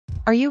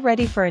Are you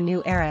ready for a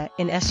new era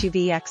in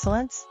SUV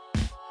excellence?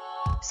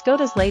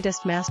 Skoda's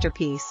latest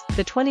masterpiece,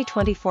 the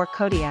 2024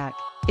 Kodiaq,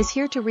 is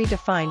here to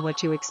redefine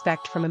what you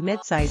expect from a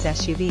midsize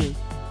SUV.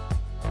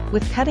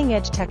 With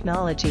cutting-edge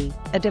technology,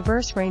 a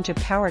diverse range of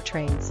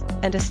powertrains,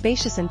 and a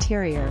spacious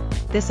interior,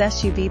 this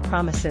SUV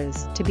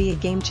promises to be a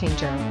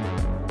game-changer.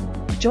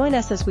 Join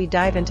us as we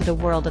dive into the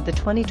world of the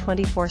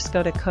 2024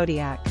 Skoda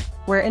Kodiaq,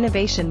 where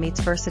innovation meets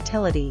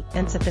versatility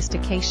and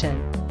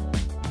sophistication.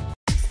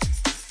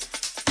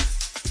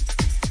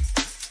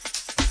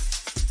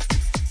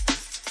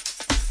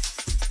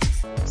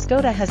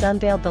 Skoda has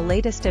unveiled the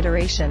latest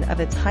iteration of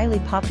its highly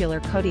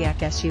popular Kodiaq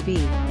SUV,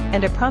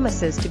 and it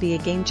promises to be a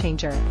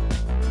game-changer.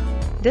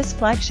 This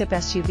flagship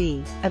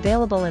SUV,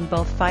 available in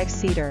both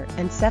 5-seater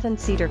and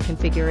 7-seater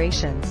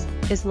configurations,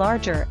 is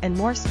larger and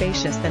more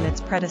spacious than its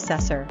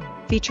predecessor,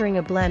 featuring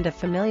a blend of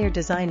familiar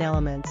design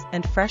elements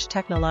and fresh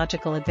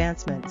technological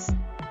advancements.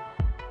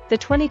 The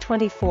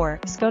 2024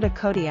 Skoda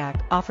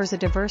Kodiaq offers a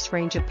diverse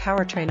range of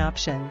powertrain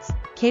options,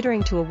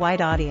 catering to a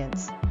wide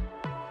audience.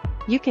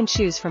 You can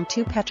choose from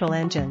 2 petrol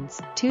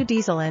engines, 2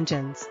 diesel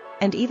engines,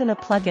 and even a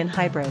plug-in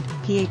hybrid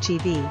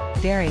 (PHEV)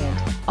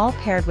 variant, all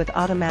paired with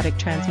automatic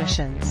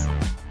transmissions.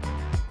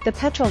 The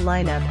petrol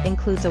lineup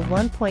includes a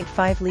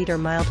 1.5-liter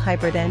mild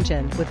hybrid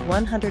engine with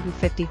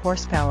 150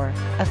 horsepower,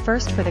 a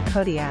first for the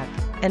Kodiaq,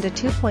 and a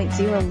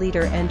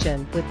 2.0-liter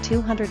engine with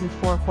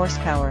 204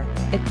 horsepower,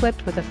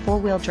 equipped with a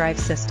 4-wheel drive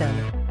system.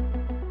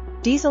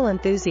 Diesel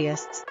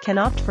enthusiasts can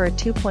opt for a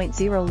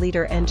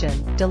 2.0-liter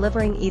engine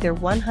delivering either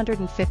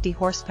 150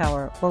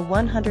 horsepower or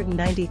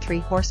 193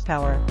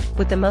 horsepower,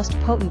 with the most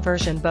potent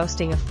version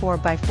boasting a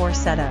 4x4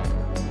 setup.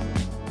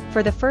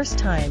 For the first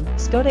time,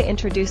 Skoda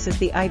introduces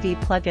the IV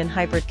plug-in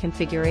hybrid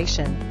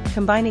configuration,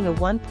 combining a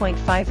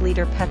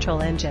 1.5-liter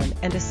petrol engine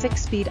and a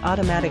 6-speed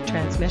automatic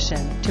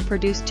transmission to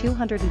produce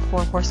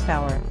 204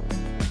 horsepower.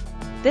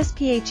 This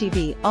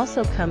PHEV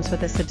also comes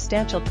with a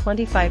substantial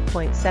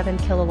 25.7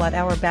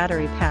 kWh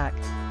battery pack,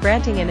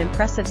 granting an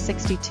impressive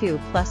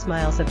 62+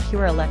 miles of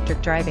pure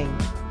electric driving.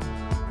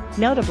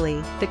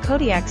 Notably, the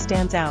Kodiaq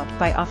stands out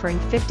by offering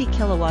 50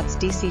 kW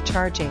DC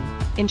charging,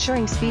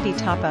 ensuring speedy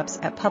top-ups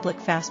at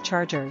public fast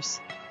chargers.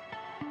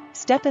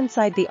 Step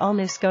inside the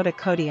all-new Skoda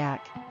Kodiaq,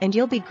 and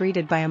you'll be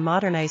greeted by a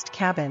modernized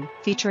cabin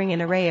featuring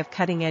an array of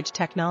cutting-edge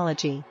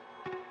technology.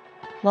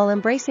 While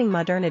embracing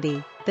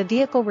modernity, the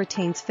vehicle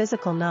retains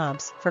physical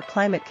knobs for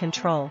climate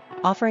control,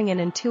 offering an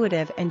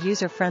intuitive and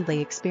user-friendly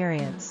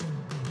experience.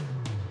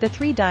 The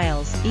 3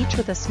 dials, each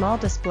with a small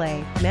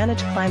display,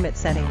 manage climate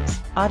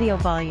settings, audio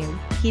volume,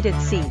 heated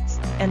seats,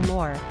 and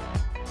more.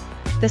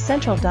 The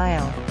central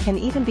dial can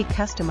even be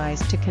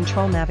customized to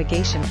control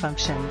navigation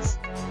functions.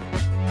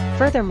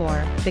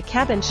 Furthermore, the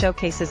cabin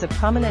showcases a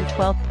prominent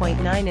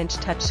 12.9-inch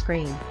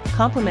touchscreen,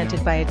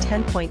 complemented by a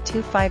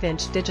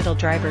 10.25-inch digital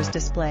driver's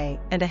display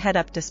and a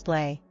head-up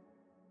display.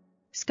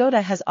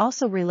 Skoda has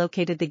also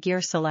relocated the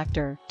gear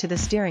selector to the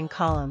steering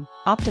column,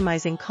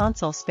 optimizing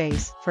console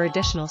space for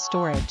additional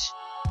storage.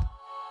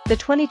 The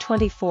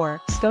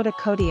 2024 Skoda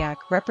Kodiaq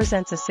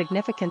represents a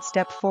significant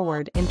step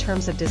forward in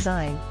terms of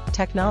design,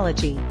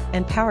 technology,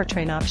 and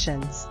powertrain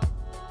options.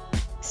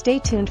 Stay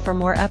tuned for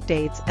more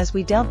updates as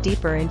we delve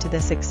deeper into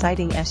this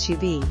exciting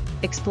SUV,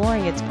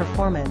 exploring its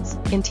performance,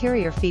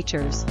 interior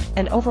features,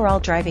 and overall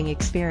driving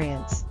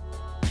experience.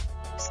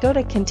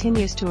 Skoda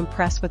continues to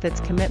impress with its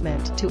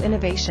commitment to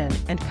innovation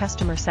and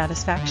customer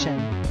satisfaction.